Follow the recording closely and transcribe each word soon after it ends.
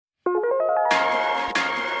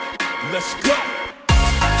Let's go.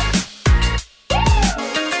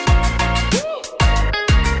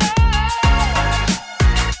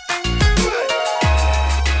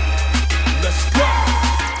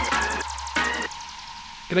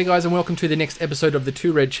 G'day guys and welcome to the next episode of the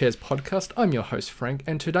Two Red Chairs podcast. I'm your host Frank,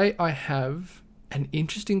 and today I have an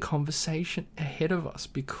interesting conversation ahead of us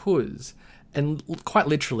because, and quite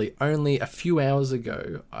literally only a few hours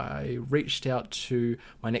ago, I reached out to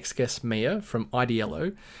my next guest Mia from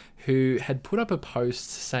IDLO, who had put up a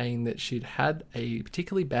post saying that she'd had a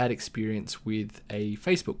particularly bad experience with a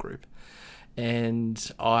Facebook group.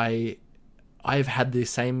 And I've had the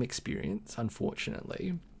same experience,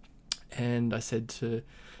 unfortunately. And I said to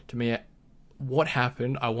Mia, what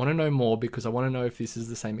happened? I want to know more because I want to know if this is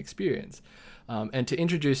the same experience. And to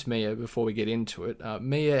introduce Mia before we get into it,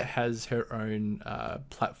 Mia has her own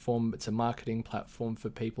platform. It's a marketing platform for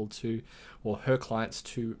people to, or her clients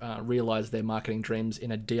to realize their marketing dreams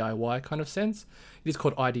in a DIY kind of sense. It is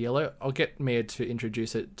called IDLO. I'll get Mia to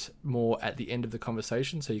introduce it more at the end of the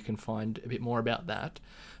conversation so you can find a bit more about that.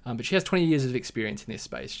 But she has 20 years of experience in this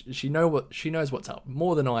space. She knows what's up,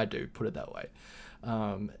 more than I do, put it that way.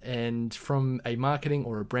 And from a marketing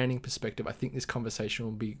or a branding perspective, I think this conversation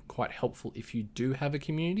will be quite helpful if you do have a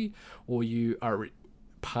community or you are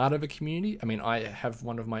part of a community. I mean, I have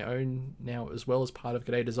one of my own now as well as part of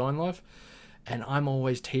G'day Design Life, and I'm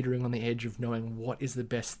always teetering on the edge of knowing what is the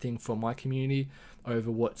best thing for my community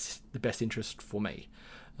over what's the best interest for me.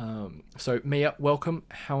 So Mia, welcome.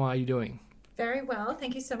 How are you doing? Very well.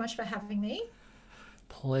 Thank you so much for having me.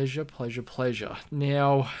 Pleasure.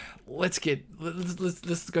 Now, let's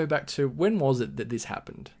go back to, when was it that this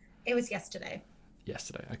happened? It was yesterday.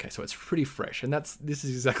 Yesterday. Okay, so it's pretty fresh, and this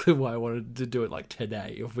is exactly why I wanted to do it like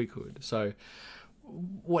today, if we could. So,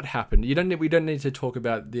 what happened? We don't need to talk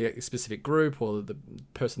about the specific group or the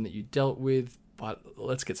person that you dealt with, but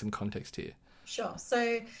let's get some context here. Sure.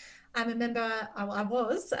 So, I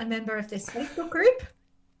was a member of this Facebook group.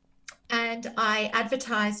 And I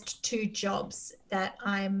advertised 2 jobs that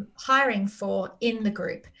I'm hiring for in the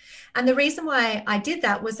group. And the reason why I did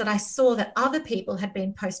that was that I saw that other people had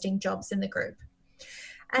been posting jobs in the group.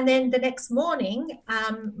 And then the next morning,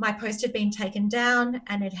 my post had been taken down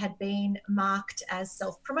and it had been marked as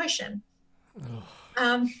self-promotion,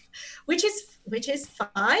 which is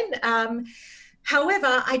fine.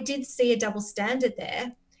 However, I did see a double standard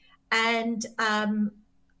there. And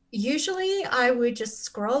usually I would just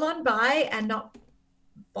scroll on by and not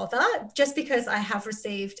bother, just because I have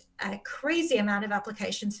received a crazy amount of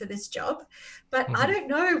applications for this job. But I don't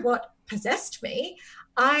know what possessed me.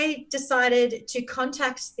 I decided to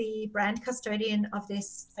contact the brand custodian of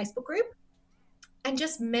this Facebook group and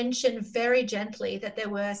just mention very gently that there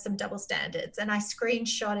were some double standards, and I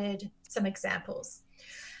screenshotted some examples.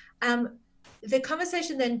 The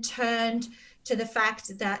conversation then turned to the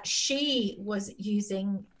fact that she was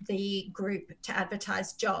using the group to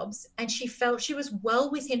advertise jobs, and she felt she was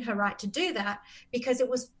well within her right to do that because it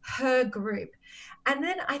was her group. And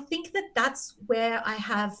then I think that that's where I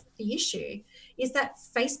have the issue, is that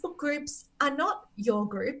Facebook groups are not your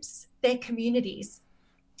groups, they're communities.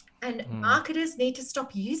 And marketers need to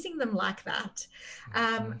stop using them like that.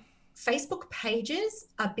 Facebook pages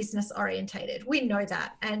are business orientated. We know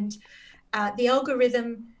that. And the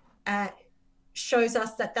algorithm shows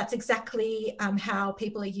us that that's exactly how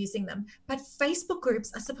people are using them. But Facebook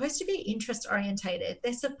groups are supposed to be interest orientated.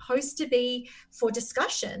 They're supposed to be for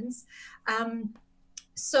discussions.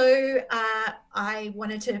 So I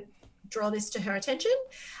wanted to draw this to her attention,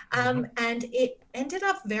 and it ended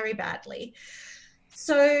up very badly.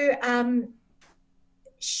 So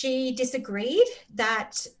she disagreed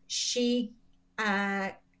that she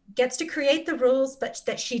gets to create the rules, but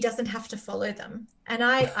that she doesn't have to follow them. And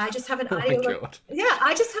I just have an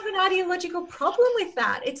I just have an ideological problem with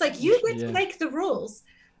that. It's like, you get to make the rules,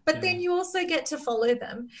 but then you also get to follow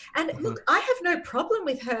them. And look, I have no problem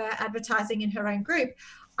with her advertising in her own group.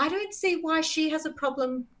 I don't see why she has a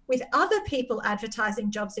problem with other people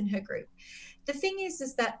advertising jobs in her group. The thing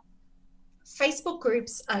is that Facebook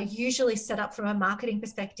groups are usually set up from a marketing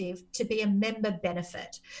perspective to be a member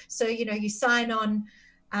benefit. So, you sign on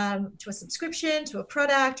to a subscription, to a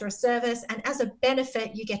product or a service, and as a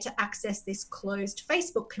benefit, you get to access this closed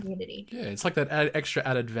Facebook community. Yeah, it's like that extra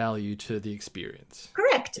added value to the experience.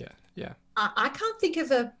 Correct. Yeah. I can't think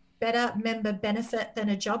of a better member benefit than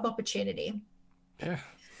a job opportunity. Yeah.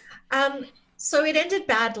 So it ended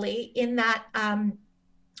badly in that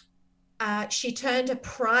she turned a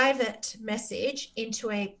private message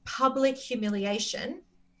into a public humiliation.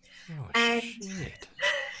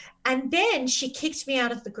 And then she kicked me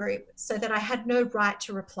out of the group so that I had no right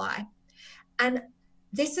to reply. And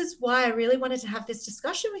this is why I really wanted to have this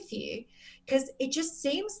discussion with you, because it just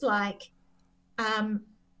seems like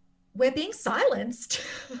we're being silenced.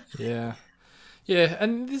 Yeah. Yeah,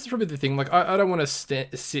 and this is probably the thing. Like, I don't want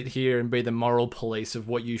to sit here and be the moral police of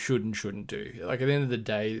what you should and shouldn't do. Like, at the end of the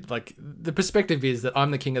day, like, the perspective is that I'm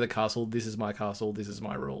the king of the castle. This is my castle. This is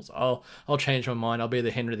my rules. I'll change my mind. I'll be the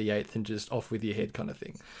Henry VIII and just off with your head kind of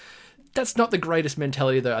thing. That's not the greatest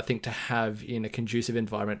mentality, though, I think, to have in a conducive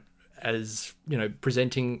environment as, you know,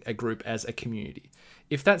 presenting a group as a community.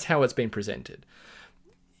 If that's how it's been presented.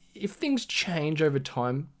 If things change over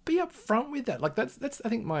time, be upfront with that. Like that's I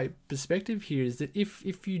think my perspective here is that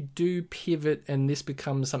if you do pivot and this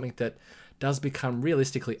becomes something that does become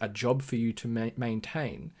realistically a job for you to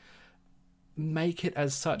maintain, make it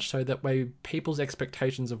as such so that way people's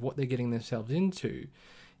expectations of what they're getting themselves into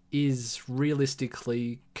is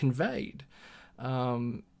realistically conveyed.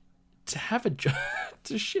 To have a job,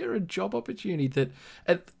 to share a job opportunity that,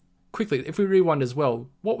 quickly, if we rewind as well,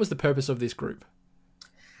 what was the purpose of this group?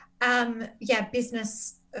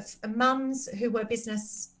 Business mums who were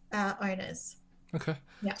business owners. Okay.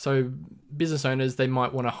 Yeah. So business owners, they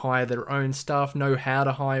might want to hire their own staff, know how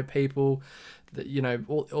to hire people, that, you know,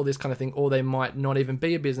 all this kind of thing, or they might not even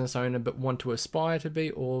be a business owner but want to aspire to be,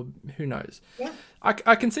 or who knows. Yeah.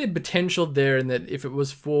 I can see a potential there in that if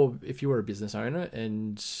you were a business owner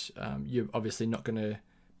and you're obviously not going to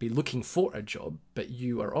be looking for a job, but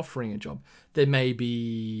you are offering a job, there may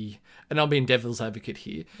be, and I'll be in devil's advocate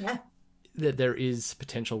here, that there is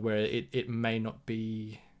potential where it may not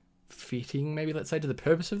be fitting, maybe let's say, to the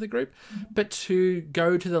purpose of the group, but to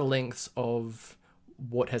go to the lengths of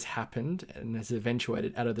what has happened and has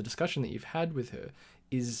eventuated out of the discussion that you've had with her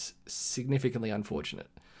is significantly unfortunate.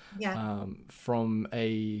 From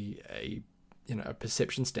a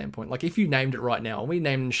perception standpoint. Like, if you named it right now, and we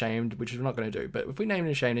named and shamed, which we're not going to do, but if we named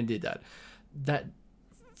and shamed and did that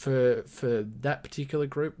for that particular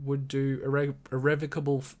group would do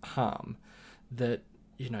irrevocable harm, that,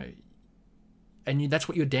 you know, and that's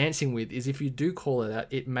what you're dancing with, is if you do call it out,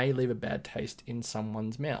 it may leave a bad taste in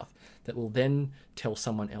someone's mouth that will then tell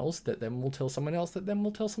someone else, that then will tell someone else, that then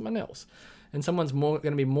will tell someone else. And someone's going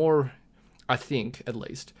to be more, I think, at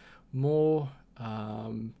least, more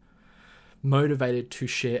motivated to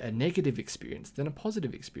share a negative experience than a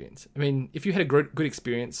positive experience. I mean, if you had a good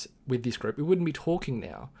experience with this group, we wouldn't be talking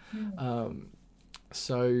now.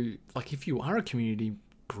 So, like, if you are a community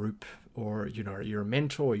group, or, you know, you're a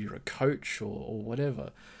mentor, or you're a coach, or whatever,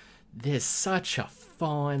 there's such a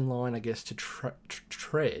fine line, I guess, to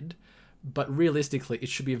tread. But realistically, it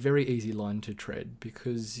should be a very easy line to tread,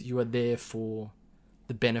 because you are there for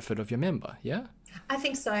the benefit of your member, yeah? I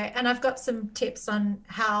think so. And I've got some tips on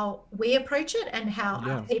how we approach it and how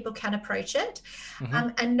other people can approach it.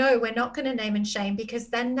 And no, we're not going to name and shame, because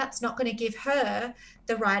then that's not going to give her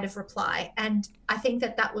the right of reply. And I think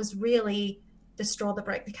that was really the straw that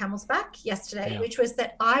broke the camel's back yesterday, which was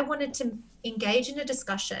that I wanted to engage in a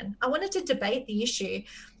discussion. I wanted to debate the issue.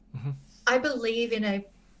 I believe in a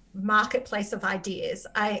marketplace of ideas.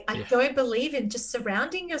 I don't believe in just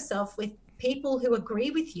surrounding yourself with people who agree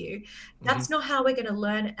with you. That's not how we're going to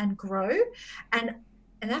learn and grow. And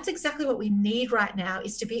that's exactly what we need right now,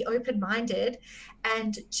 is to be open-minded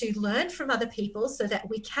and to learn from other people so that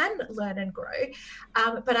we can learn and grow.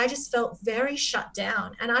 But I just felt very shut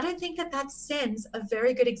down. And I don't think that sends a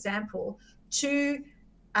very good example to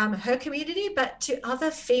her community, but to other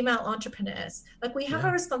female entrepreneurs. Like, we have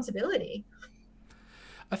a responsibility.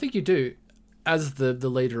 I think you do, as the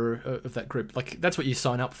leader of that group. Like, that's what you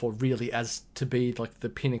sign up for, really, as to be like the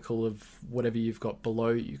pinnacle of whatever you've got below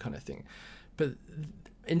you, kind of thing. But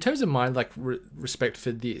in terms of my respect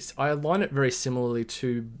for this, I align it very similarly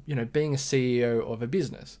to, you know, being a CEO of a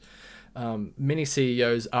business. Many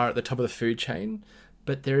CEOs are at the top of the food chain,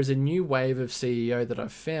 but there is a new wave of CEO that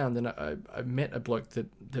I've found, and I met a bloke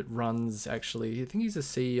that runs, actually, I think he's a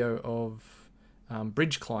CEO of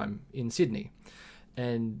Bridge Climb in Sydney,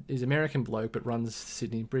 and is an American bloke but runs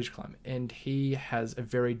Sydney Bridge Climb, and he has a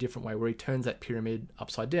very different way where he turns that pyramid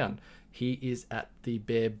upside down. He is at the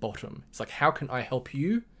bare bottom. It's like, how can I help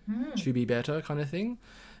you to be better, kind of thing.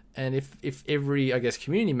 And if every, I guess,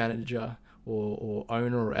 community manager or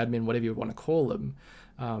owner or admin, whatever you want to call them,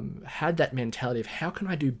 had that mentality of, how can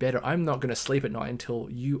I do better? I'm not going to sleep at night until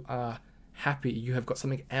you are happy, you have got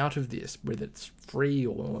something out of this, whether it's free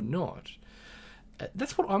or not.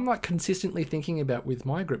 That's what I'm like consistently thinking about with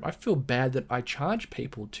my group. I feel bad that I charge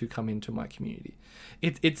people to come into my community.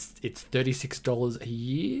 It's $36 a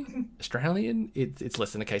year Australian. It's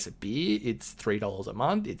less than a case of beer. It's $3 a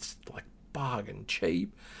month. It's like bargain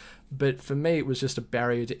cheap. But for me, it was just a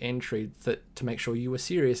barrier to entry to make sure you were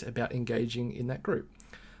serious about engaging in that group.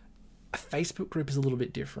 A Facebook group is a little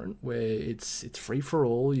bit different, where it's free for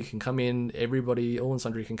all. You can come in, everybody, all and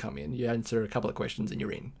sundry can come in. You answer a couple of questions and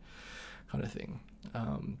you're in, kind of thing.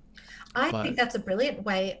 I think that's a brilliant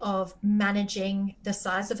way of managing the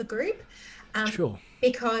size of a group. Sure.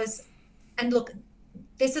 Because, and look,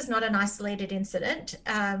 this is not an isolated incident.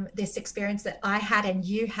 This experience that I had and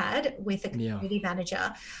you had with a community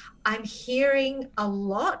manager, I'm hearing a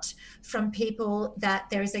lot from people that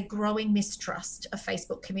there is a growing mistrust of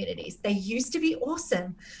Facebook communities. They used to be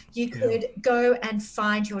awesome. You could go and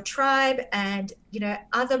find your tribe and, you know,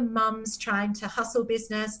 other mums trying to hustle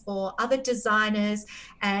business or other designers,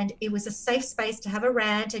 and it was a safe space to have a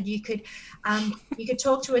rant, and you could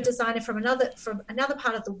talk to a designer from another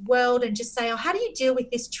part of the world and just say, oh, how do you deal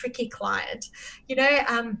with this tricky client? You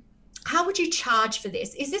know, how would you charge for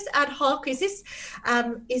this? Is this ad hoc? Is this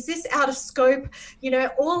out of scope? You know,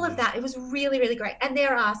 all of that. It was really, really great. And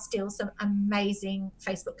there are still some amazing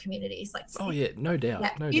Facebook communities. Like, oh yeah, no doubt.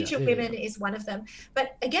 Yeah, no Future doubt. Women is one of them.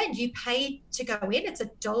 But again, you pay to go in. It's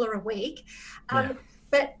 $1 a week.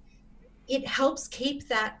 But it helps keep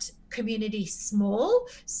that community small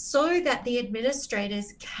so that the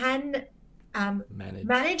administrators can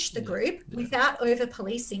manage the group without over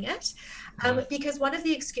policing it. Because one of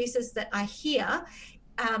the excuses that I hear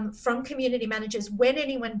from community managers when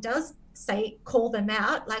anyone does say, call them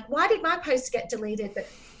out, like, why did my post get deleted but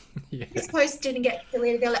this post didn't get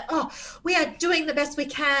deleted? They're like, oh, we are doing the best we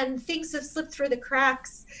can, things have slipped through the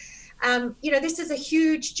cracks, you know, this is a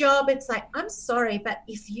huge job. It's like, I'm sorry, but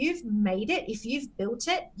if you've made it, if you've built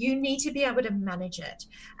it, you need to be able to manage it.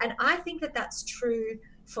 And I think that that's true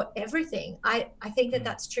for everything. I think that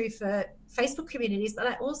that's true for Facebook communities, but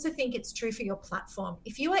I also think it's true for your platform.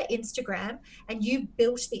 If you are Instagram and you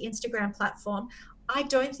built the Instagram platform, I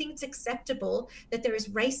don't think it's acceptable that there is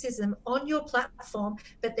racism on your platform,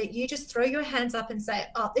 but that you just throw your hands up and say,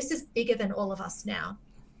 oh, this is bigger than all of us now.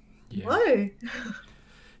 Whoa.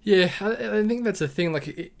 Yeah, I think that's the thing.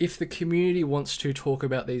 Like, if the community wants to talk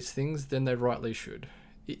about these things, then they rightly should.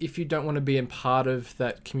 If you don't want to be a part of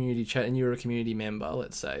that community chat and you're a community member,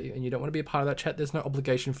 let's say, and you don't want to be a part of that chat, there's no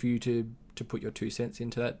obligation for you to put your 2 cents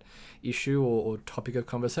into that issue or topic of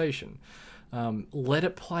conversation. Let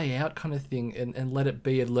it play out, kind of thing, and let it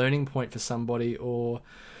be a learning point for somebody. Or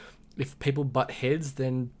if people butt heads,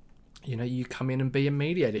 then, you know, you come in and be a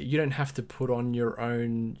mediator. You don't have to put on your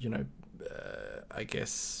own, you know, I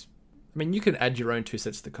guess, I mean, you can add your own 2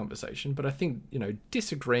 cents to the conversation, but I think, you know,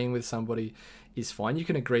 disagreeing with somebody is fine. You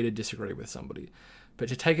can agree to disagree with somebody, but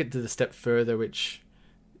to take it to the step further, which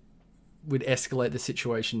would escalate the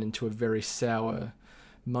situation into a very sour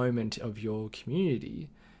moment of your community,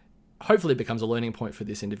 hopefully it becomes a learning point for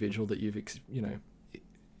this individual that you've, you know,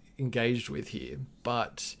 engaged with here,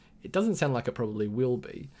 but it doesn't sound like it probably will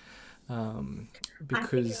be, because I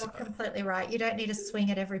think you're completely right. You don't need to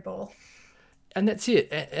swing at every ball. And that's it.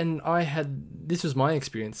 And this was my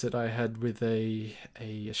experience that I had with a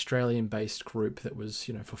Australian-based group that was,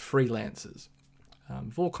 you know, for freelancers,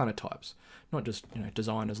 of all kind of types, not just, you know,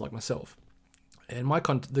 designers like myself. And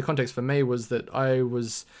the context for me was that I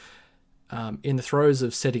was in the throes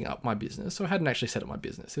of setting up my business. So I hadn't actually set up my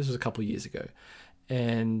business. This was a couple of years ago.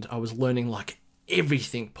 And I was learning like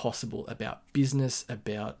everything possible about business,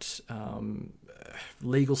 about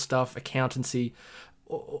legal stuff, accountancy.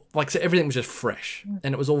 Like, so everything was just fresh,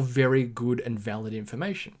 and it was all very good and valid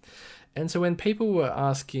information. And so when people were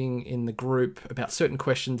asking in the group about certain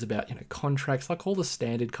questions about, you know, contracts, like all the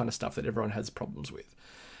standard kind of stuff that everyone has problems with,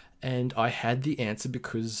 and I had the answer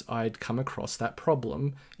because I'd come across that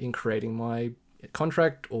problem in creating my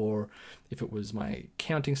contract, or if it was my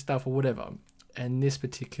accounting stuff or whatever. And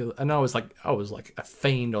I was like a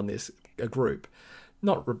fiend on a group,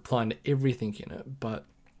 not replying to everything in it, but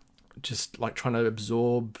just like trying to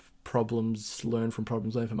absorb problems, learn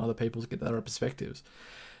from other people to get their perspectives.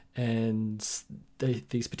 And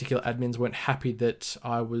these particular admins weren't happy that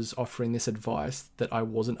I was offering this advice, that I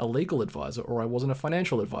wasn't a legal advisor, or I wasn't a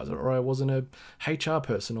financial advisor, or I wasn't a HR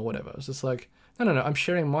person or whatever. It's just like, no, I'm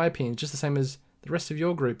sharing my opinions just the same as the rest of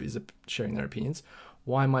your group is sharing their opinions.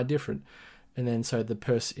 Why am I different? And then so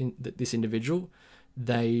this individual,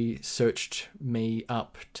 they searched me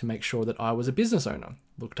up to make sure that I was a business owner,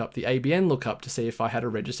 looked up the ABN lookup to see if I had a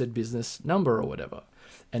registered business number or whatever,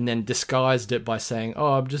 and then disguised it by saying,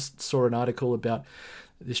 oh, I just saw an article about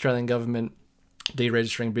the Australian government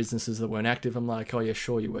deregistering businesses that weren't active. I'm like, oh yeah,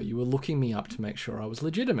 sure you were. You were looking me up to make sure I was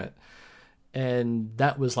legitimate. And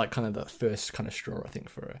that was like kind of the first kind of straw, I think,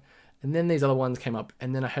 for her. And then these other ones came up,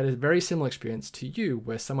 and then I had a very similar experience to you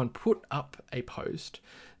where someone put up a post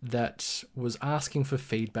that was asking for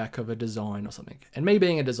feedback of a design or something. And me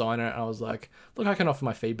being a designer, I was like, look, I can offer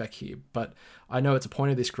my feedback here, but I know it's a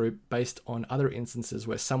point of this group based on other instances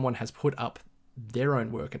where someone has put up their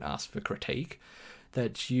own work and asked for critique,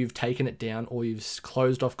 that you've taken it down or you've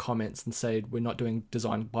closed off comments and said, we're not doing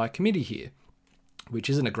design by committee here, which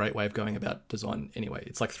isn't a great way of going about design anyway.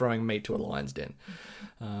 It's like throwing meat to a lion's den.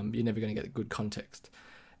 You're never going to get good context.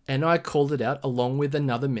 And I called it out along with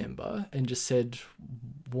another member and just said,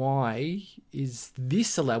 why is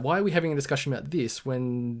this allowed? Why are we having a discussion about this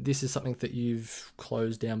when this is something that you've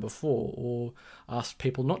closed down before or asked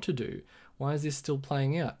people not to do? Why is this still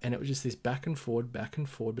playing out? And it was just this back and forward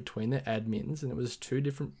between the admins, and it was two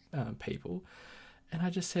different people. And I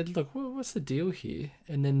just said, look, what's the deal here?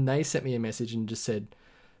 And then they sent me a message and just said,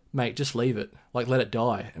 mate, just leave it. Like, let it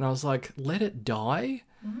die. And I was like, let it die?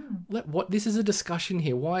 This is a discussion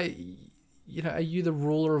here. Why, are you the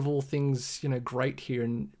ruler of all things, great here,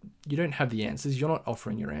 and you don't have the answers. You're not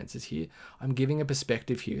offering your answers here. I'm giving a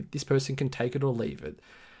perspective here. This person can take it or leave it.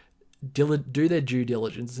 Do their due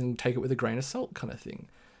diligence and take it with a grain of salt kind of thing.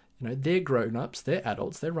 They're grown-ups, they're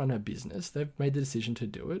adults, they run a business, they've made the decision to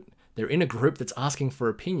do it. They're in a group that's asking for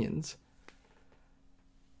opinions.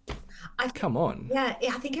 Come on. Yeah,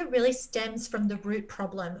 I think it really stems from the root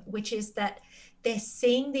problem, which is that they're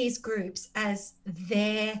seeing these groups as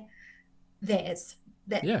theirs,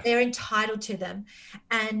 that they're entitled to them.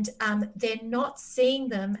 And they're not seeing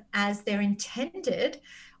them as they're intended,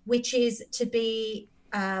 which is to be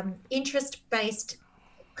interest-based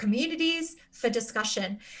communities for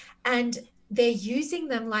discussion. And they're using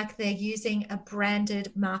them like they're using a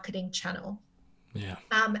branded marketing channel. Yeah.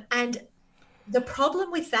 And the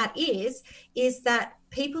problem with that is that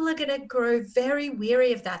people are going to grow very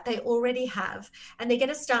weary of that. They already have, and they're going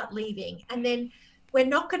to start leaving. And then we're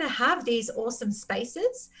not going to have these awesome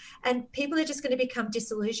spaces, and people are just going to become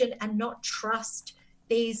disillusioned and not trust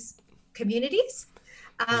these communities.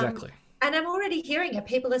 Exactly. And I'm already hearing it.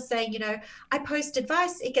 People are saying, I post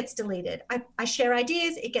advice, it gets deleted. I share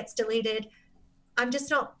ideas, it gets deleted. I'm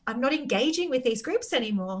not engaging with these groups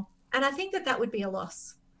anymore. And I think that would be a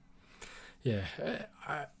loss. Yeah.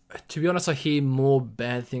 To be honest, I hear more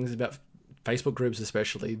bad things about Facebook groups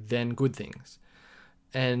especially than good things.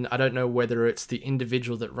 And I don't know whether it's the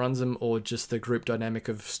individual that runs them or just the group dynamic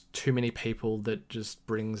of too many people that just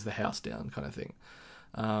brings the house down kind of thing.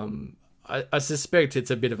 I suspect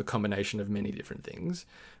it's a bit of a combination of many different things,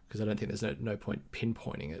 because I don't think there's no point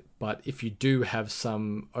pinpointing it. But if you do have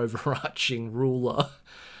some overarching ruler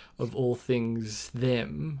of all things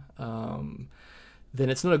then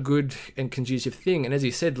it's not a good and conducive thing. And as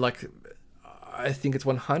you said, I think it's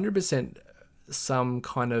 100% some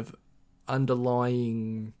kind of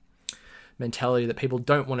underlying mentality that people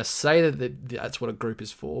don't want to say that that's what a group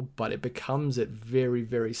is for, but it becomes it very,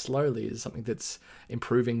 very slowly as something that's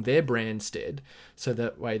improving their brand stead, so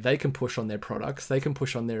that way they can push on their products, they can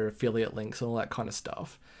push on their affiliate links and all that kind of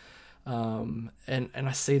stuff. And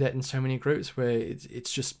I see that in so many groups where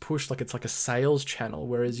it's just pushed like it's like a sales channel,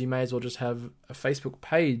 whereas you may as well just have a Facebook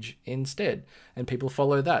page instead and people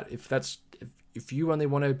follow that. If you only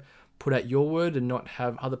want to put out your word and not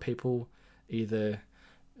have other people either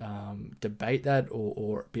debate that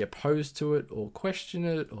or be opposed to it or question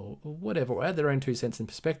it or whatever, or add their own 2 cents in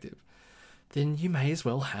perspective, then you may as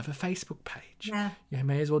well have a Facebook page. Yeah. You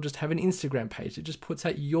may as well just have an Instagram page that just puts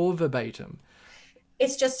out your verbatim.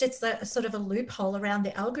 It's a sort of a loophole around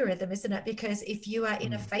the algorithm, isn't it? Because if you are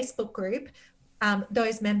in a Facebook group,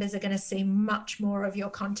 those members are going to see much more of your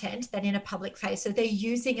content than in a public face. So they're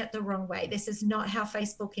using it the wrong way. This is not how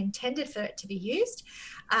Facebook intended for it to be used.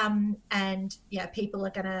 People are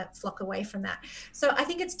going to flock away from that. So I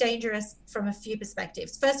think it's dangerous from a few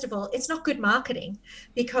perspectives. First of all, it's not good marketing,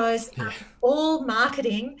 because all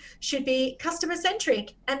marketing should be customer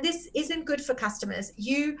centric. And this isn't good for customers.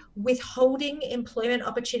 You withholding employment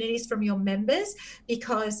opportunities from your members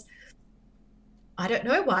because I don't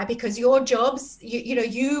know why, because your jobs,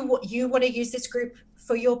 you want to use this group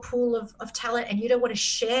for your pool of talent, and you don't want to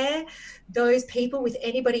share those people with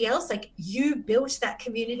anybody else. Like, you built that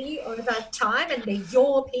community over time and they're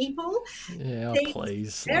your people. Yeah,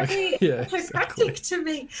 please. Very practical to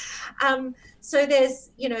me. So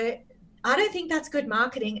there's, I don't think that's good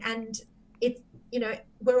marketing, and it,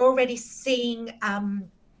 we're already seeing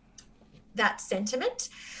that sentiment.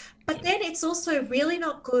 But then it's also really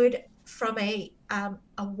not good from a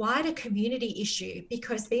wider community issue,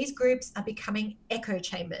 because these groups are becoming echo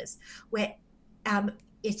chambers where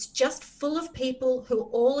it's just full of people who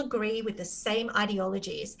all agree with the same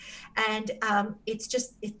ideologies. And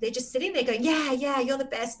they're just sitting there going, yeah, you're the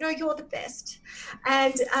best. No, you're the best.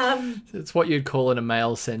 And it's what you'd call in a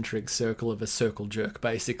male-centric circle of a circle jerk,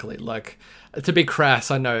 basically. Like, to be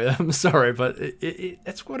crass, I know, I'm sorry, but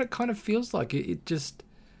that's what it kind of feels like.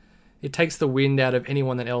 It takes the wind out of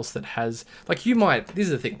anyone else that has, like, this is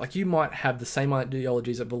the thing, like, you might have the same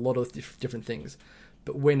ideologies of a lot of different things,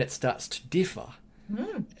 but when it starts to differ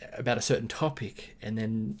about a certain topic, and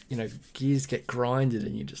then, gears get grinded,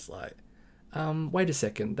 and you're just like, wait a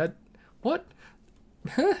second, what?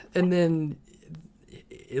 And then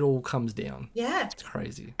it all comes down. Yeah. It's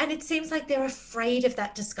crazy. And it seems like they're afraid of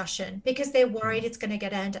that discussion because they're worried it's going to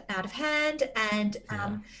get out of hand, and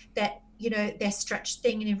that, they're stretched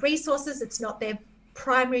thin in resources. It's not their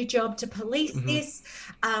primary job to police this,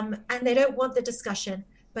 and they don't want the discussion.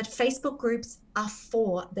 But Facebook groups are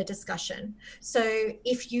for the discussion. So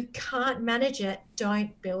if you can't manage it, don't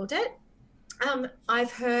build it.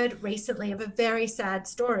 I've heard recently of a very sad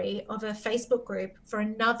story of a Facebook group for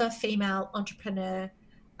another female entrepreneur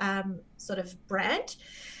sort of brand.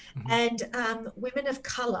 And women of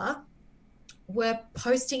color were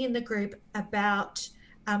posting in the group about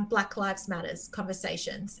Black Lives Matters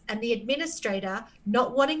conversations. And the administrator,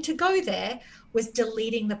 not wanting to go there, was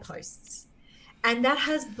deleting the posts. And that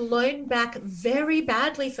has blown back very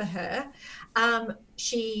badly for her.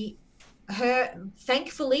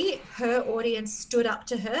 Thankfully, her audience stood up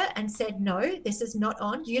to her and said, no, this is not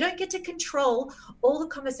on. You don't get to control all the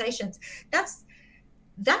conversations. That's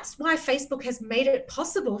why Facebook has made it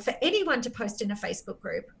possible for anyone to post in a Facebook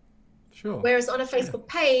group. Sure. Whereas on a Facebook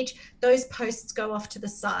page, those posts go off to the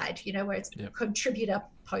side, where it's contributor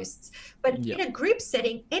posts. But in a group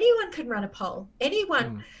setting, anyone can run a poll.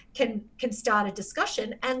 Anyone can start a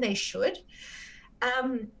discussion, and they should.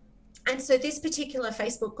 And so this particular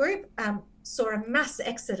Facebook group saw a mass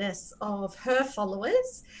exodus of her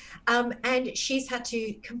followers, and she's had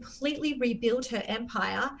to completely rebuild her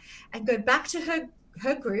empire and go back to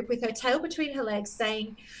her group with her tail between her legs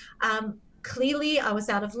saying, clearly I was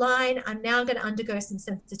out of line. I'm now going to undergo some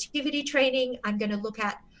sensitivity training. I'm going to look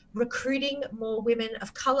at recruiting more women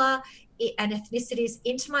of color and ethnicities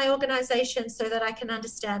into my organization so that I can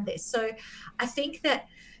understand this. So I think that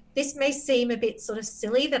this may seem a bit sort of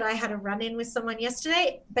silly that I had a run-in with someone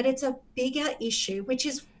yesterday, but it's a bigger issue, which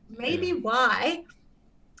is maybe why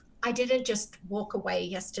I didn't just walk away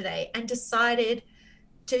yesterday and decided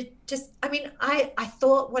to just, I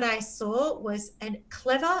thought what I saw was a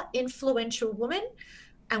clever, influential woman,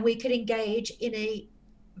 and we could engage in a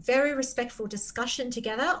very respectful discussion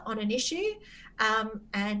together on an issue,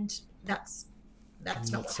 and that's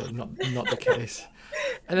not the case.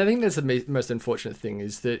 And I think that's the most unfortunate thing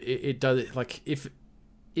is that it does, like, if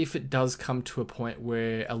it does come to a point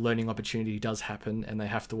where a learning opportunity does happen and they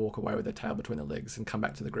have to walk away with their tail between their legs and come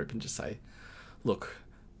back to the group and just say, look,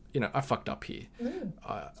 I fucked up here.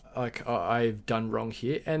 I've done wrong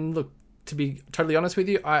here. And look, to be totally honest with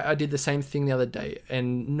you, I did the same thing the other day,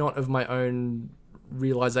 and not of my own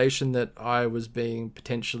realization that I was being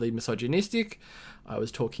potentially misogynistic. I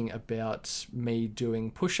was talking about me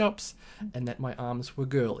doing push-ups and that my arms were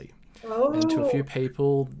girly. And to a few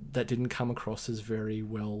people, that didn't come across as very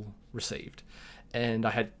well received. And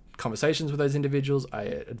I had conversations with those individuals. I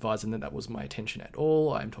advised them that was my intention at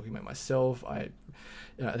all. I'm talking about myself. I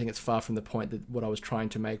think it's far from the point that what I was trying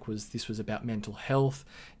to make was this was about mental health.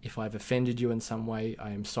 If I've offended you in some way,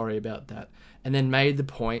 I am sorry about that. And then made the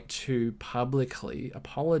point to publicly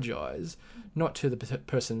apologize, not to the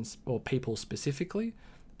persons or people specifically,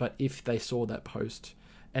 but if they saw that post,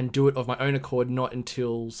 and do it of my own accord, not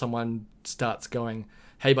until someone starts going,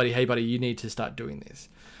 hey buddy, you need to start doing this.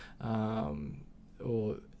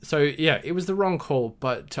 It was the wrong call,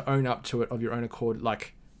 but to own up to it of your own accord,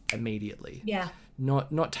 like, immediately. Yeah.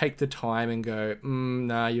 Not take the time and go,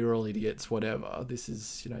 nah, you're all idiots, whatever. This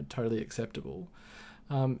is, totally acceptable.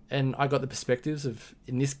 And I got the perspectives of,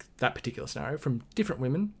 in that particular scenario, from different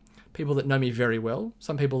women, people that know me very well,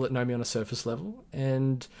 some people that know me on a surface level,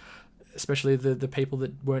 and especially the people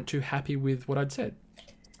that weren't too happy with what I'd said.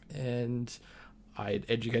 And I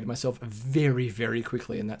educated myself very, very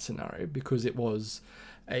quickly in that scenario, because it was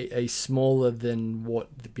a smaller than what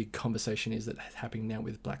the big conversation is that's happening now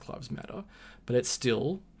with Black Lives Matter, but it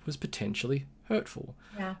still was potentially hurtful.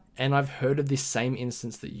 Yeah. And I've heard of this same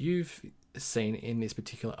instance that you've seen in this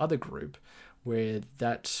particular other group, where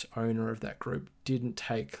that owner of that group didn't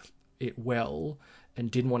take it well and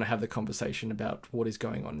didn't want to have the conversation about what is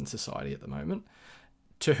going on in society at the moment,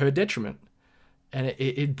 to her detriment. And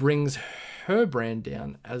it brings her brand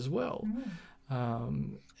down as well.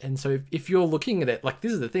 And so if you're looking at it, like,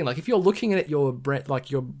 this is the thing, like, if you're looking at your brand, like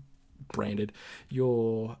your branded,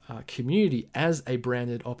 your community as a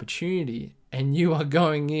branded opportunity, and you are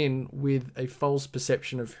going in with a false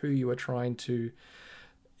perception of who you are trying to,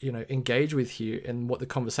 engage with here and what the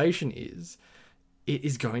conversation is, it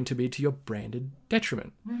is going to be to your branded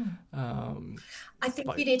detriment. I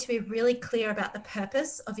think you need to be really clear about the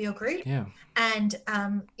purpose of your group. Yeah. And,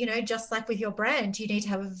 just like with your brand, you need to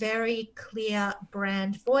have a very clear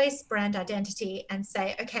brand voice, brand identity, and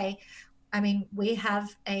say, okay, we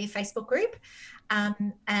have a Facebook group,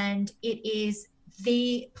 and it is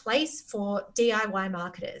the place for DIY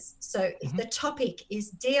marketers. So if the topic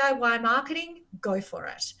is DIY marketing, go for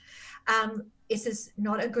it. This is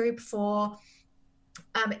not a group for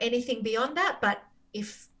anything beyond that, but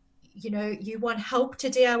if you want help to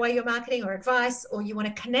DIY your marketing or advice, or you want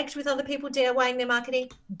to connect with other people DIYing their marketing,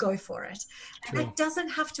 go for it. Sure. And that doesn't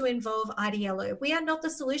have to involve IDLO. We are not the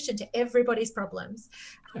solution to everybody's problems.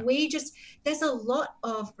 Yeah. There's a lot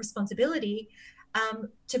of responsibility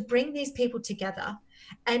to bring these people together.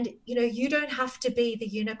 And, you don't have to be the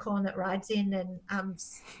unicorn that rides in and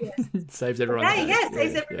saves everyone's day.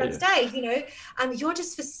 Saves everyone's day. You're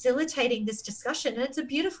just facilitating this discussion. And it's a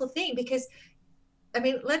beautiful thing because,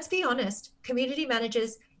 let's be honest, community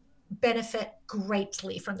managers benefit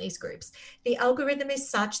greatly from these groups. The algorithm is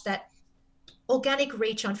such that organic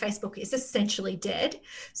reach on Facebook is essentially dead.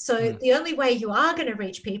 So the only way you are going to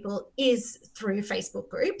reach people is through Facebook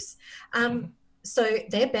groups. So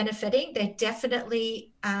they're benefiting. They're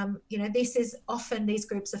definitely, these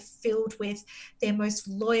groups are filled with their most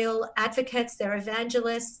loyal advocates, their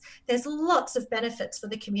evangelists. There's lots of benefits for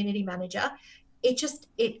the community manager.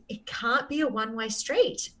 It can't be a one-way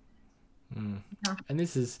street. No. And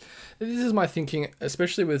this is my thinking,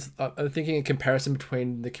 especially with thinking in comparison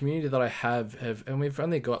between the community that I have, and we've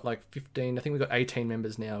only got like 15, I think we've got 18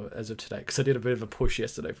 members now as of today, because I did a bit of a push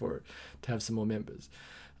yesterday for it to have some more members.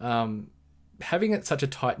 Having it such a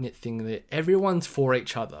tight-knit thing that everyone's for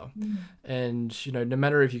each other, and no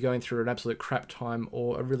matter if you're going through an absolute crap time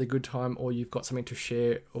or a really good time, or you've got something to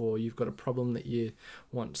share, or you've got a problem that you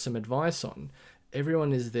want some advice on,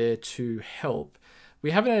 everyone is there to help.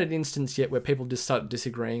 We haven't had an instance yet where people just start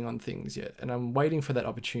disagreeing on things yet, and I'm waiting for that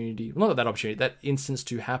opportunity, that instance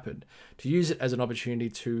to happen, to use it as an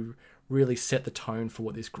opportunity to really set the tone for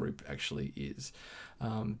what this group actually is,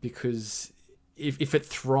 because if it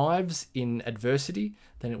thrives in adversity,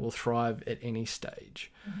 then it will thrive at any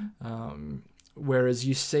stage. Whereas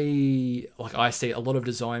you see, like I see a lot of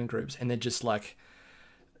design groups, and they're just like,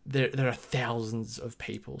 there are thousands of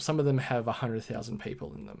people. Some of them have 100,000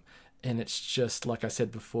 people in them. And it's just, like I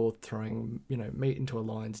said before, throwing, meat into a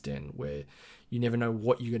lion's den, where you never know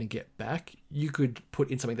what you're going to get back. You could put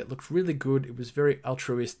in something that looked really good. It was very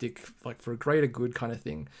altruistic, like for a greater good kind of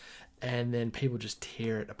thing. And then people just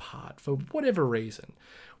tear it apart for whatever reason,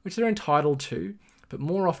 which they're entitled to. But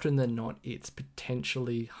more often than not, it's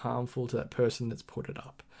potentially harmful to that person that's put it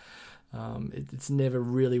up. It's never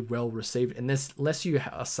really well received. And unless you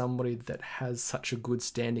are somebody that has such a good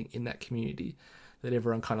standing in that community that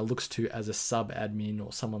everyone kind of looks to as a sub-admin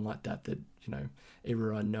or someone like that,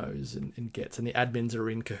 everyone knows and gets. And the admins are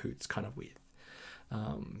in cahoots kind of with.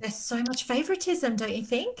 There's so much favoritism, don't you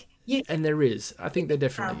think? And there is. I think there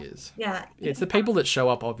definitely is. Yeah. It's the people that show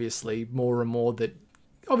up, obviously, more and more that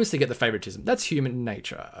obviously get the favoritism. That's human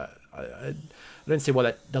nature. I don't see why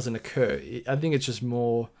that doesn't occur. I think it's just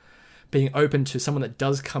more being open to someone that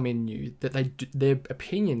does come in new, that their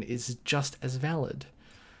opinion is just as valid.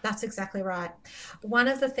 That's exactly right. One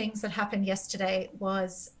of the things that happened yesterday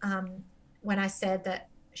was when I said that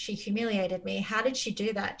she humiliated me. How did she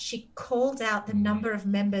do that? She called out the number of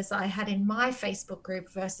members I had in my Facebook group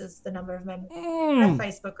versus the number of members in her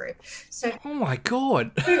Facebook group. So, oh my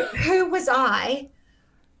God. Who was I,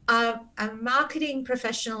 a marketing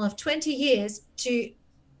professional of 20 years, to,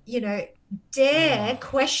 dare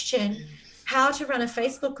question how to run a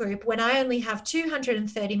Facebook group when I only have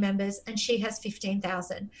 230 members and she has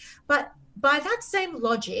 15,000. But by that same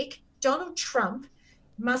logic, Donald Trump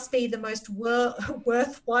must be the most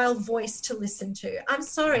worthwhile voice to listen to. I'm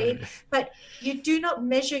sorry, but you do not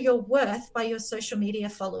measure your worth by your social media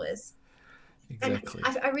followers. Exactly.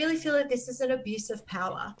 And I really feel that this is an abuse of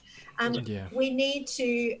power. We need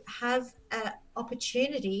to have an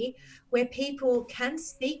opportunity where people can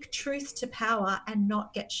speak truth to power and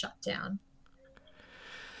not get shut down.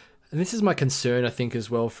 And this is my concern, I think, as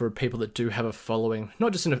well, for people that do have a following,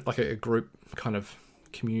 not just in a group kind of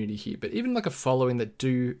community here, but even like a following that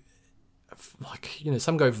do,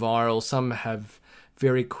 some go viral, some have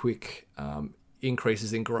very quick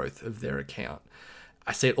increases in growth of their account.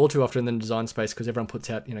 I see it all too often in the design space because everyone puts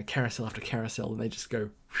out, carousel after carousel, and they just go,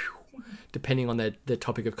 whew, depending on their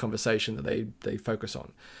topic of conversation that they focus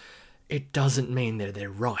on. It doesn't mean that they're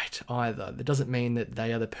right either. It doesn't mean that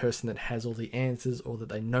they are the person that has all the answers or that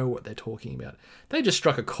they know what they're talking about. They just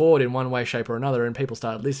struck a chord in one way, shape, or another, and people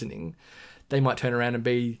started listening. They might turn around and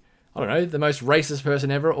be, I don't know, the most racist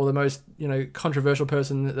person ever, or the most, controversial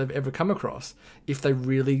person that they've ever come across. If they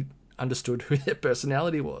really understood who their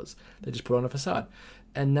personality was, they just put on a facade.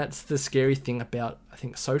 And that's the scary thing about, I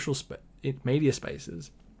think, media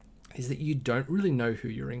spaces, is that you don't really know who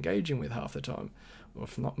you're engaging with half the time, or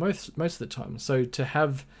if not most of the time. So to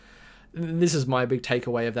have, this is my big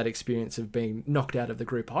takeaway of that experience of being knocked out of the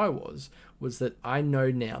group I was that I know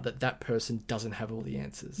now that person doesn't have all the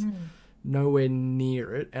answers. Nowhere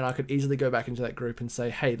near it. And I could easily go back into that group and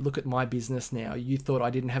say, hey, look at my business now. You thought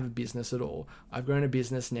I didn't have a business at all. I've grown a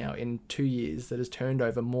business now in 2 years that has turned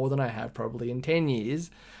over more than I have probably in 10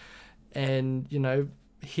 years. And,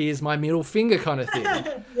 here's my middle finger kind of thing.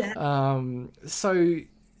 Yeah. So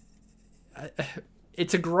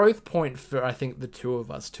it's a growth point for, I think, the two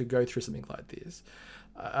of us to go through something like this.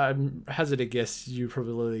 I hazard a guess you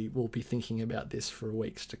probably will be thinking about this for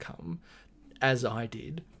weeks to come, as I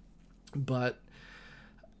did. But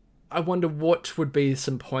I wonder what would be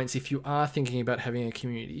some points if you are thinking about having a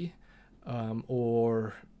community,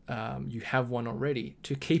 or you have one already,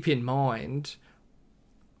 to keep in mind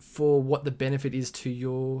for what the benefit is to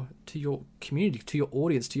your community, to your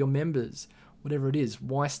audience, to your members, whatever it is.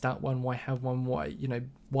 Why start one? Why have one? Why,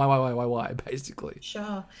 why, basically.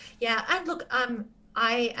 Sure. Yeah. And look,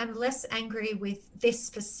 I am less angry with this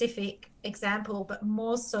specific example, but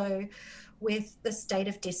more so with the state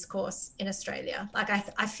of discourse in Australia. Like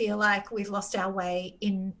I feel like we've lost our way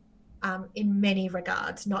in many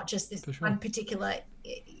regards, not just this one particular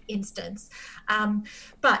instance.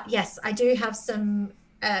 But yes, I do have some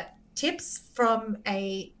tips from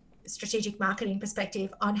a strategic marketing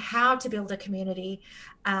perspective on how to build a community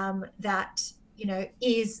that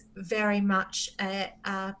is very much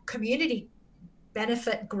a community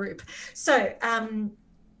benefit group. So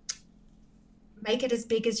make it as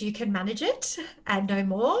big as you can manage it and no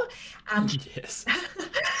more. Yes.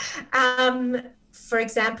 For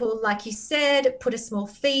example, like you said, put a small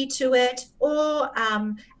fee to it, or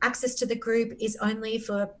access to the group is only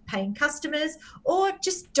for paying customers, or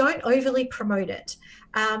just don't overly promote it.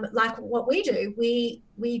 Like what we do,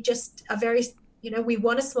 we just are very, we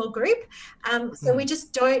want a small group. So we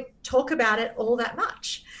just don't talk about it all that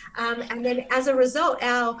much. And then as a result,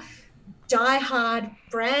 our diehard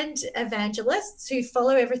brand evangelists who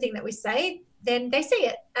follow everything that we say, then they see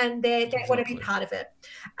it and they want to be part of it.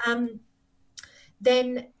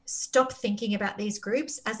 Then stop thinking about these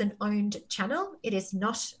groups as an owned channel. It is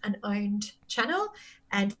not an owned channel,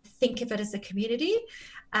 and think of it as a community.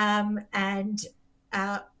 And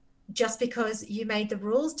just because you made the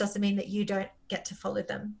rules doesn't mean that you don't get to follow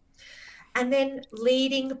them. And then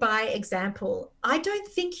leading by example. I don't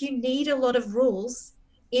think you need a lot of rules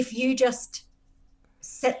if you just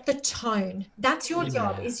set the tone. That's your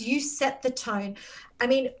job, is you set the tone. I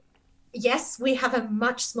mean, yes, we have a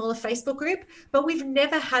much smaller Facebook group, but we've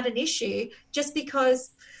never had an issue just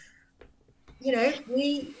because,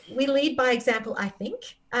 we lead by example, I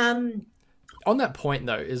think. On that point,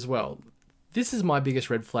 though, as well, this is my biggest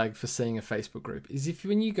red flag for seeing a Facebook group, is if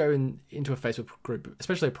when you go into a Facebook group,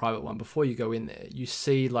 especially a private one, before you go in there, you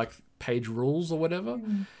see like page rules or whatever.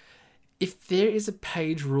 If there is a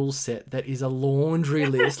page rule set that is a laundry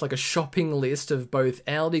list, like a shopping list of both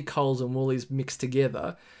Aldi, Coles and Woolies mixed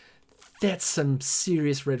together, that's some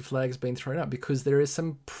serious red flags being thrown up, because there is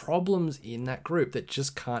some problems in that group that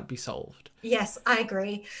just can't be solved. Yes, I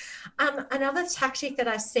agree. Another tactic that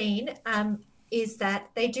I've seen is that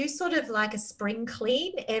they do sort of like a spring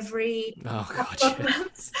clean every couple of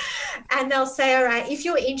months. And they'll say, all right, if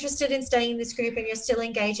you're interested in staying in this group and you're still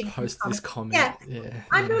engaging, post this comment. Yeah.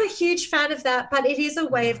 I'm not a huge fan of that, but it is a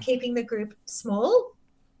way of keeping the group small.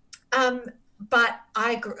 But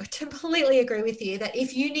I completely agree with you that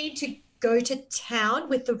if you need to go to town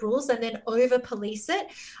with the rules and then over police it,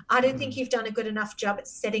 I don't think you've done a good enough job at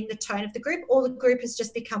setting the tone of the group, or the group has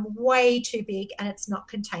just become way too big and it's not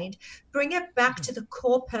contained. Bring it back to the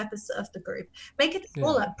core purpose of the group. Make it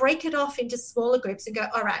smaller, break it off into smaller groups and go,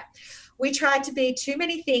 all right, we tried to be too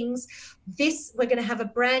many things. We're going to have a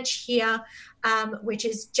branch here, which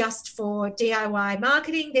is just for DIY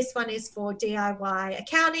marketing. This one is for DIY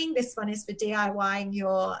accounting. This one is for DIYing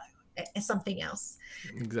your something else.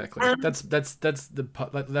 Exactly.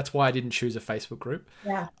 That's why I didn't choose a Facebook group.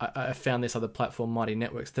 Yeah. I found this other platform, Mighty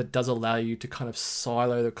Networks, that does allow you to kind of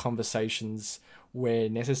silo the conversations where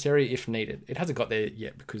necessary, if needed. It hasn't got there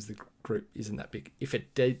yet because the group isn't that big. If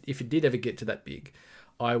it did ever get to that big,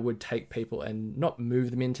 I would take people and not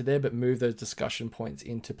move them into there, but move those discussion points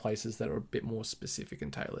into places that are a bit more specific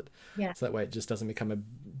and tailored. Yeah. So that way it just doesn't become a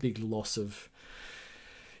big loss of,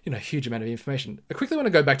 huge amount of information. I quickly want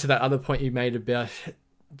to go back to that other point you made about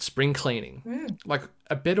spring cleaning. Like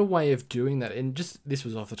a better way of doing that, and just this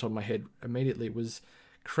was off the top of my head immediately, was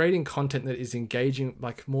creating content that is engaging,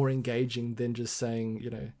 like more engaging than just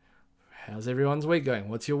saying, how's everyone's week going?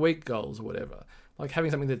 What's your week goals or whatever? Like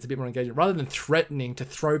having something that's a bit more engaging rather than threatening to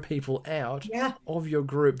throw people out of your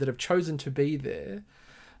group that have chosen to be there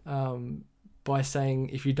by saying,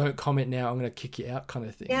 if you don't comment now, I'm going to kick you out kind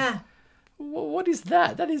of thing. Yeah. What is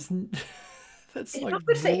that? That's it's like not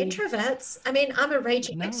good for introverts. I mean, I'm a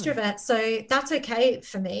raging extrovert, so that's okay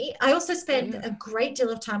for me. I also spend a great deal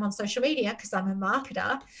of time on social media because I'm a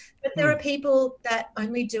marketer, but there are people that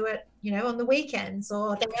only do it, on the weekends,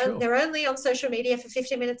 or they're only on social media for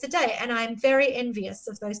 15 minutes a day, and I'm very envious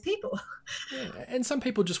of those people. Yeah, and some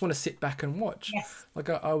people just want to sit back and watch. Yes. Like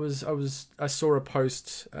I saw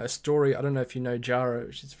a story. I don't know if you know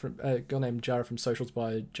Jara. She's from a girl named Jara from Socials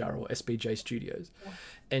by Jara, or SBJ Studios. Yeah.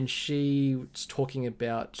 And she was talking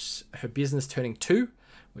about her business turning 2,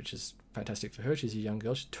 which is fantastic for her. She's a young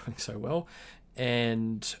girl. She's doing so well.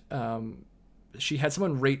 And she had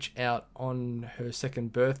someone reach out on her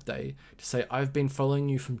 2nd birthday to say, I've been following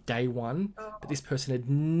you from day 1, but this person had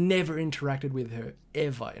never interacted with her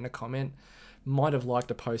ever in a comment. Might have liked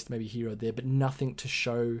a post maybe here or there, but nothing to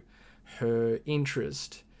show her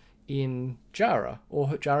interest in Jara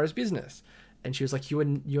or Jara's business. And she was like, you're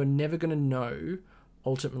never going to know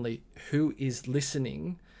ultimately who is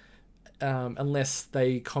listening unless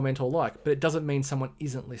they comment or like, but it doesn't mean someone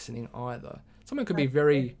isn't listening either. Someone could be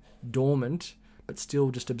very dormant but still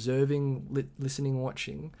just observing, listening,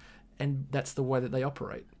 watching, and that's the way that they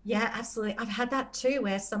operate. Yeah, absolutely. I've had that too,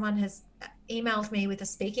 where someone has emailed me with a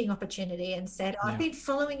speaking opportunity and said, I've been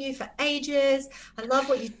following you for ages. I love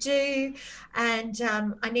what you do. And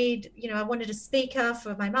I wanted a speaker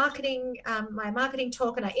for my marketing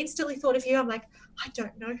talk. And I instantly thought of you. I'm like, I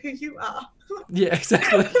don't know who you are. Yeah,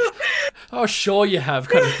 exactly. Oh, sure you have,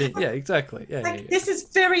 kind of thing. Yeah, exactly. Yeah. This is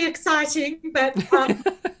very exciting, but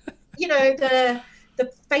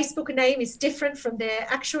the Facebook name is different from their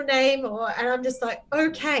actual name, and I'm just like,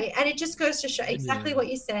 okay. And it just goes to show exactly what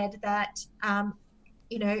you said, that,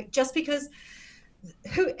 just because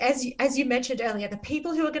as you mentioned earlier, the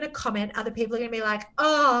people who are going to comment, other people are going to be like,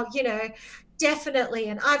 oh, definitely.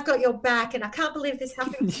 And I've got your back. And I can't believe this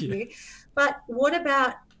happened to you. But what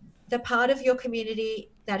about the part of your community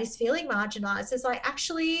that is feeling marginalized? Is like,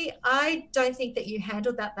 actually, I don't think that you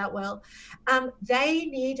handled that well. They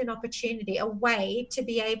need an opportunity, a way to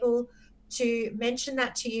be able to mention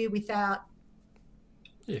that to you without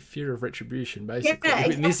fear of retribution, basically. Yeah,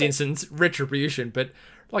 exactly. In this instance, retribution, but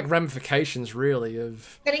like ramifications really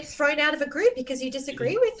of getting thrown out of a group because you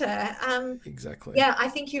disagree with her. Exactly. Yeah, I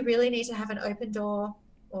think you really need to have an open door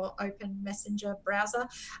or open messenger browser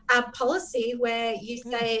policy where you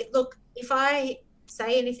say, look, if I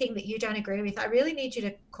say anything that you don't agree with, I really need you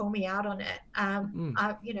to call me out on it.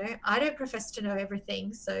 I don't profess to know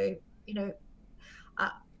everything, so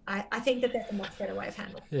I think that that's a much better way of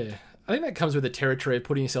handling it. Yeah, I think that comes with the territory of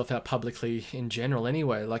putting yourself out publicly in general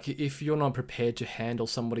anyway. Like if you're not prepared to handle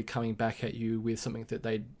somebody coming back at you with something that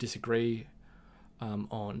they disagree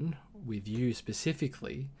on with you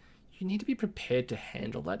specifically, you need to be prepared to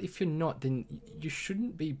handle that. If you're not, then you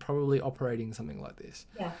shouldn't be probably operating something like this.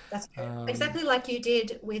 Yeah, that's true. Exactly like you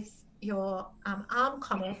did with your arm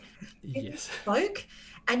comment. You spoke,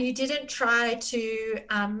 and you didn't try to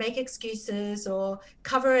make excuses or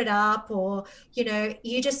cover it up, or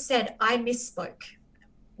you just said, I misspoke.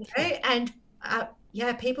 And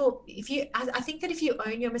people, I think that if you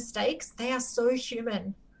own your mistakes, they are so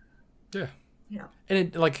human. Yeah.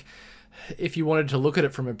 And if you wanted to look at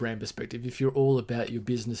it from a brand perspective, if you're all about your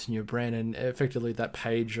business and your brand, and effectively that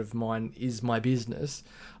page of mine is my business,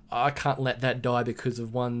 I can't let that die because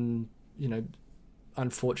of one,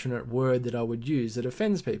 unfortunate word that I would use that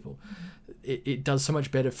offends people. Mm-hmm. It does so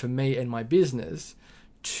much better for me and my business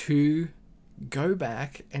to go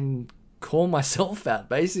back and call myself out,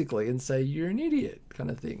 basically, and say, you're an idiot, kind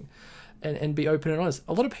of thing, and be open and honest.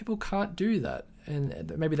 A lot of people can't do that.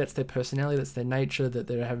 And maybe that's their personality, that's their nature, that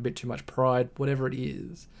they have a bit too much pride, whatever it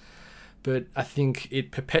is. But I think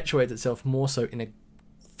it perpetuates itself more so in a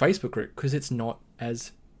Facebook group because it's not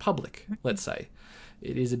as public, let's say.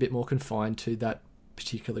 It is a bit more confined to that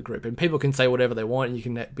particular group. And people can say whatever they want, and you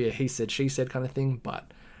can be a he said, she said kind of thing,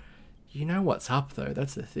 but you know what's up though.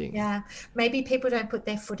 That's the thing. Yeah, maybe people don't put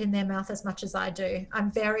their foot in their mouth as much as I do.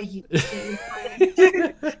 I'm very used to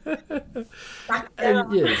back And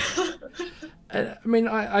down. yeah, I mean,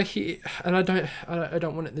 I hear, and I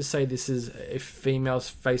don't want to say this is a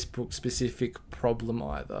female's Facebook specific problem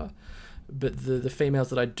either, but the females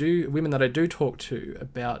that women that I do talk to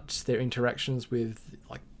about their interactions with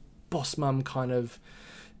like boss mum kind of,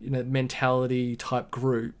 mentality type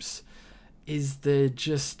groups, is there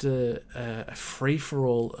just a free for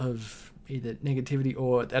all of either negativity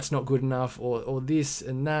or that's not good enough or this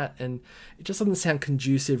and that, and it just doesn't sound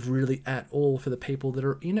conducive really at all for the people that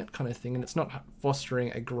are in it, kind of thing, and it's not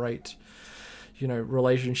fostering a great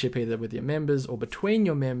relationship either with your members or between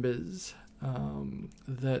your members,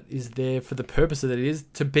 that is there for the purpose that it is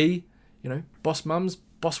to be boss mums,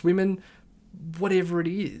 boss women, whatever it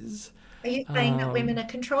is. Are you saying that women are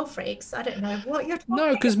control freaks? I don't know what you're talking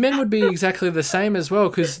No, because men would be exactly the same as well.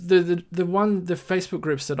 Because the Facebook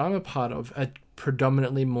groups that I'm a part of are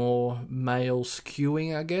predominantly more male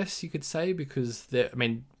skewing, I guess you could say, because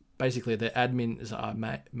basically their admins are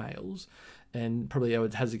males, and probably I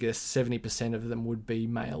would hazard a guess 70% of them would be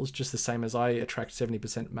males, just the same as I attract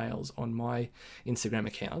 70% males on my Instagram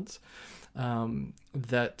accounts.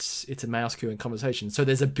 That it's a male skewing conversation, so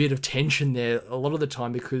there's a bit of tension there a lot of the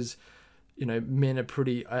time because men are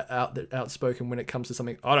pretty outspoken when it comes to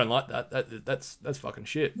something. I don't like that. That's fucking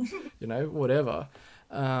shit. Whatever.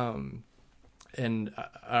 And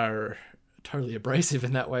are totally abrasive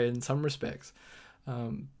in that way in some respects.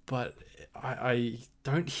 But I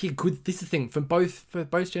don't hear good. This is the thing for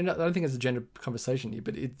both gender. I don't think it's a gender conversation here,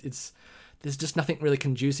 but it's there's just nothing really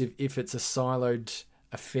conducive if it's a siloed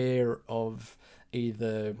affair of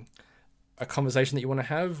either a conversation that you want to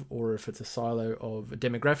have, or if it's a silo of a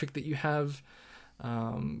demographic that you have.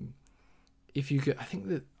 If you could, I think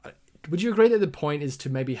that, would you agree that the point is to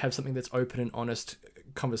maybe have something that's open and honest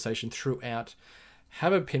conversation throughout,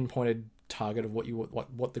 have a pinpointed target of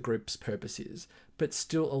what the group's purpose is, but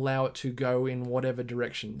still allow it to go in whatever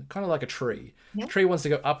direction, kind of like a tree. Yeah. A tree wants to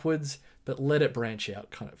go upwards, but let it branch out,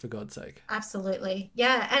 kind of, for God's sake. Absolutely.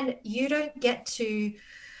 Yeah. And you don't get to,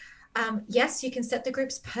 yes, you can set the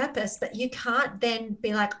group's purpose, but you can't then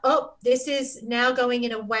be like, oh, this is now going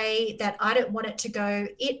in a way that I don't want it to go.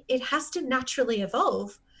 It has to naturally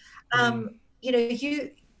evolve.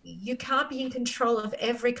 You can't be in control of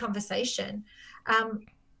every conversation.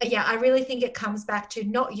 Yeah, I really think it comes back to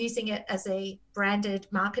not using it as a branded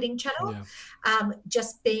marketing channel,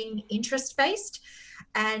 just being interest-based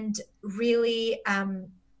and really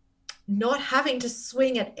not having to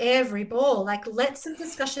swing at every ball. Like, let some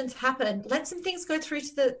discussions happen, let some things go through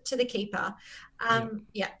to the keeper.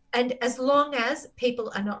 And as long as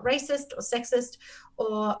people are not racist or sexist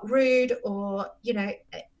or rude or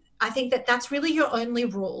I think that's really your only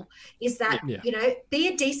rule, is that be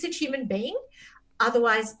a decent human being,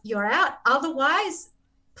 otherwise you're out. Otherwise,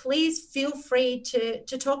 please feel free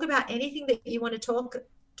to talk about anything that you want to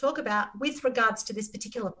talk about with regards to this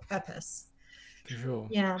particular purpose. For sure.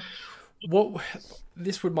 Yeah.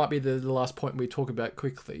 This might be the last point we talk about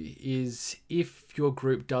quickly, is if your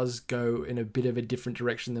group does go in a bit of a different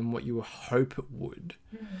direction than what you hope it would,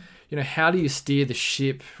 how do you steer the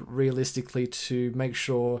ship realistically to make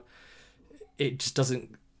sure it just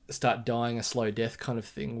doesn't start dying a slow death kind of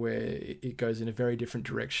thing, where it goes in a very different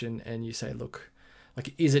direction, and you say, look,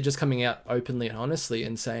 like, is it just coming out openly and honestly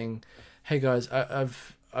and saying, hey guys,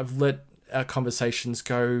 I've let our conversations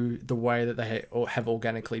go the way that they have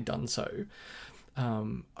organically done so.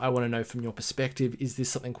 I want to know from your perspective, is this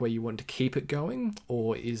something where you want to keep it going,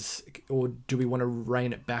 or do we want to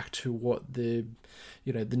rein it back to what the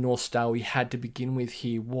North Star we had to begin with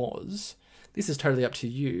here was? This is totally up to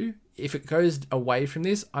you. If it goes away from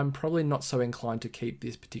this, I'm probably not so inclined to keep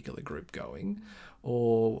this particular group going,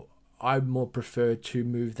 or I more prefer to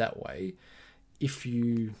move that way. If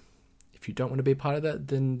you don't want to be part of that,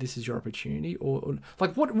 then this is your opportunity. Or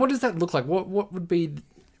like, what does that look like? What would be,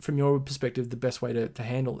 from your perspective, the best way to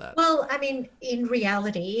handle that? Well, I mean, in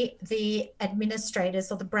reality, the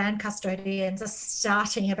administrators or the brand custodians are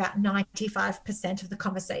starting about 95% of the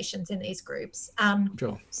conversations in these groups.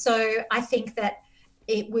 Sure. So I think that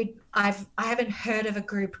I haven't heard of a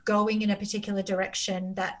group going in a particular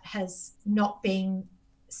direction that has not been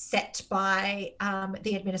set by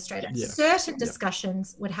the administrator. Certain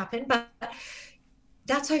discussions would happen, but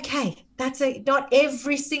that's okay. Not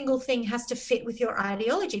every single thing has to fit with your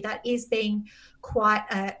ideology. That is being quite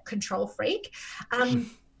a control freak.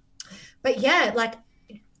 But yeah, like,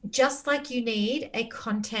 just like you need a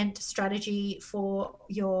content strategy for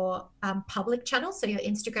your public channels, so your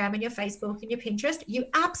Instagram and your Facebook and your Pinterest, you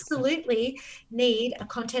absolutely need a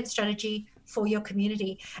content strategy for your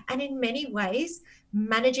community. And in many ways,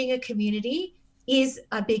 managing a community is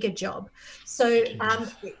a bigger job. So,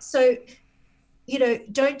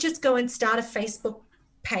 don't just go and start a Facebook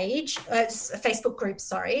page, a Facebook group,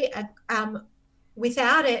 sorry,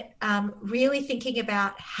 without it really thinking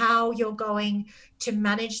about how you're going to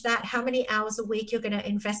manage that, how many hours a week you're going to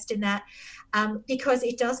invest in that, because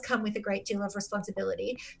it does come with a great deal of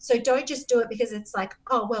responsibility. So don't just do it because it's like,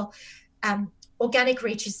 oh, well, organic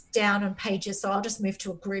reach is down on pages, so I'll just move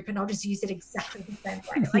to a group and I'll just use it exactly the same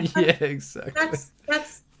way. Like, yeah, exactly.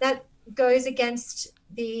 That goes against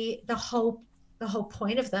the whole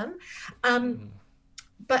point of them.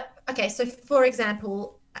 But okay, so for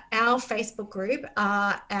example, our Facebook group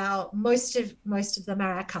are most of them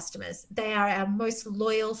are our customers. They are our most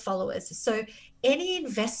loyal followers. So any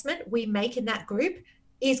investment we make in that group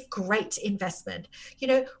is great investment.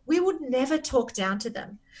 We would never talk down to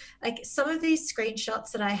them. Like some of these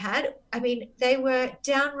screenshots that I had, I mean, they were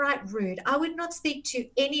downright rude. I would not speak to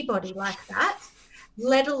anybody like that,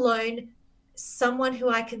 let alone someone who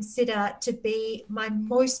I consider to be my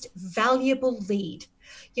most valuable lead.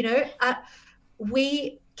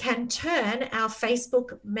 We can turn our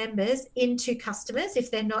Facebook members into customers if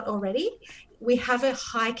they're not already. We have a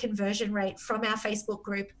high conversion rate from our Facebook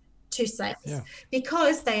group to sales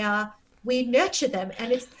because we nurture them,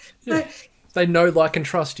 and it's they know, like, and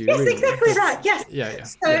trust you. Yes, really. Exactly right. Yes. Yeah.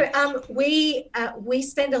 So we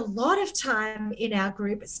spend a lot of time in our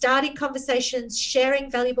group starting conversations, sharing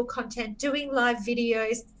valuable content, doing live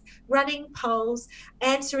videos, running polls,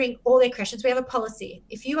 answering all their questions. We have a policy.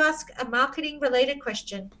 If you ask a marketing related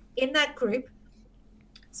question in that group,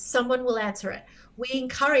 someone will answer it. We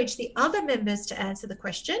encourage the other members to answer the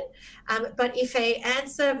question, but if an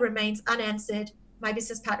answer remains unanswered, my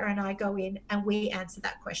business partner and I go in and we answer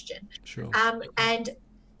that question. Sure. And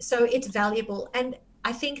so it's valuable. And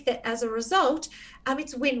I think that as a result,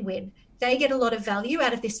 it's win-win. They get a lot of value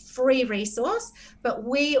out of this free resource, but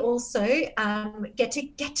we also get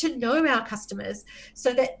to know our customers,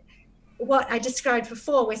 so that what I described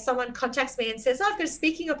before, where someone contacts me and says, I've got a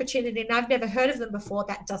speaking opportunity and I've never heard of them before,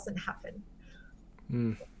 that doesn't happen.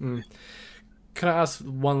 Can I ask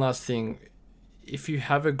one last thing? If you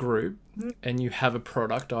have a group and you have a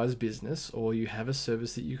productized business, or you have a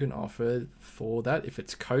service that you can offer for that, if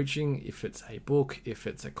it's coaching, if it's a book, if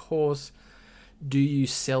it's a course, do you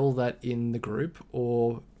sell that in the group?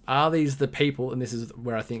 Or are these the people, and this is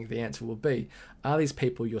where I think the answer will be, are these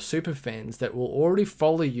people your super fans that will already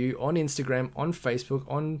follow you on Instagram, on Facebook,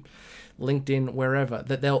 on LinkedIn, wherever,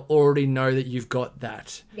 that they'll already know that you've got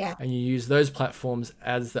that? Yeah. And you use those platforms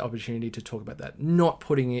as the opportunity to talk about that, not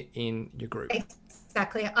putting it in your group.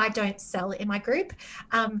 Exactly. I don't sell in my group.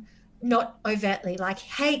 Not overtly like,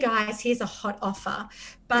 hey guys, here's a hot offer.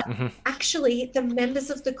 But actually the members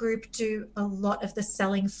of the group do a lot of the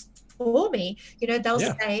selling for me. They'll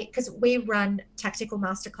say, because we run tactical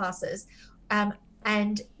masterclasses,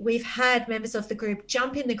 and we've had members of the group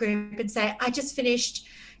jump in the group and say, I just finished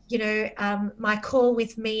my call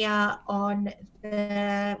with Mia on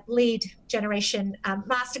the lead generation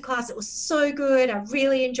masterclass. It was so good. I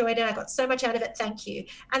really enjoyed it. I got so much out of it. Thank you.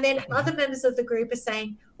 And then other members of the group are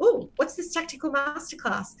saying, oh, what's this tactical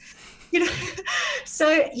masterclass?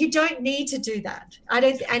 So you don't need to do that.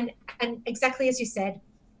 And exactly as you said,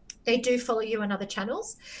 they do follow you on other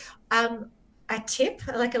channels. A tip,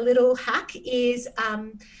 like a little hack, is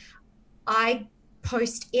I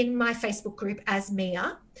post in my Facebook group as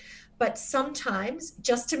Mia, but sometimes,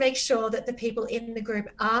 just to make sure that the people in the group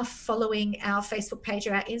are following our Facebook page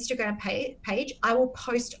or our Instagram page, I will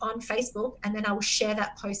post on Facebook, and then I will share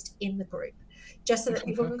that post in the group, just so that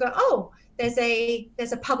people can go, oh, there's a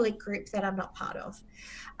public group that I'm not part of.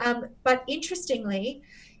 But interestingly,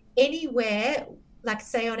 anywhere, like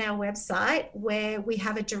say on our website where we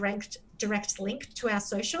have a direct link to our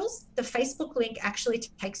socials, the Facebook link actually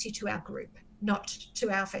takes you to our group, not to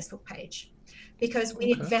our Facebook page, because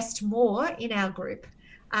we invest more in our group.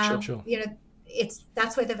 Sure.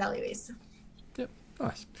 That's where the value is. Yep.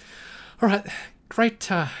 Nice. All right. Great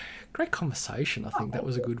conversation. I think that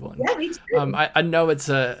was a good one. Yeah, me too. I know it's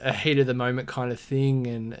a heat of the moment kind of thing,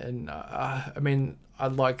 and I mean, I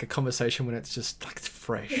like a conversation when it's just like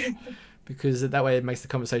fresh. Because that way it makes the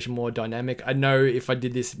conversation more dynamic. I know if I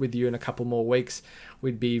did this with you in a couple more weeks,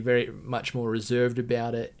 we'd be very much more reserved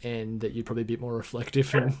about it, and that you'd probably be more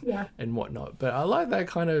reflective and whatnot. But I like that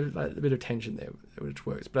kind of a bit of tension there, which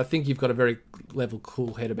works. But I think you've got a very level,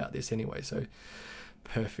 cool head about this anyway, so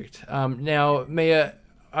perfect. Now, Mia,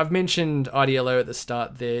 I've mentioned IDLO at the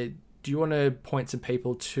start there. Do you want to point some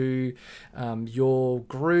people to your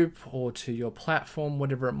group or to your platform,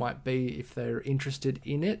 whatever it might be, if they're interested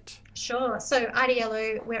in it? Sure. So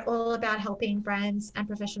IDLO, we're all about helping brands and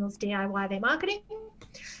professionals DIY their marketing.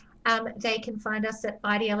 They can find us at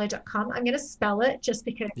idlo.com. I'm going to spell it just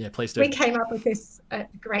because please do. We came up with this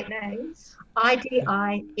great name,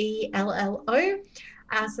 IDIELLO.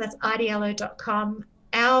 So that's idlo.com.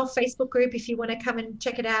 Our Facebook group, if you want to come and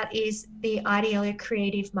check it out, is the IDLO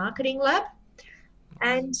Creative Marketing Lab.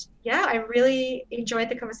 And yeah, I really enjoyed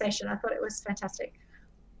the conversation. I thought it was fantastic.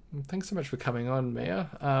 Thanks so much for coming on, Mia.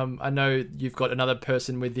 I know you've got another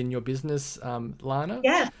person within your business, Lana.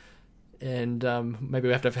 Yeah. And maybe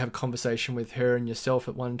we have to have a conversation with her and yourself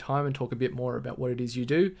at one time and talk a bit more about what it is you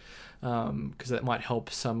do, because that might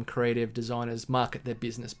help some creative designers market their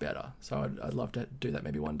business better. So I'd love to do that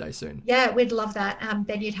maybe one day soon. Yeah, we'd love that.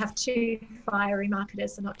 Then you'd have 2 fiery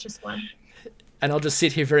marketers and not just one. And I'll just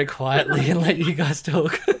sit here very quietly and let you guys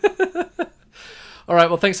talk. All right.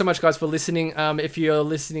 Well, thanks so much, guys, for listening. If you're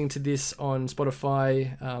listening to this on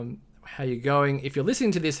Spotify, how you going? If you're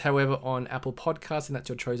listening to this, however, on Apple Podcasts, and that's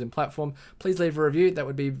your chosen platform, please leave a review. That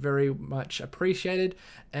would be very much appreciated.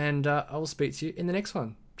 And I will speak to you in the next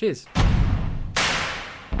one. Cheers.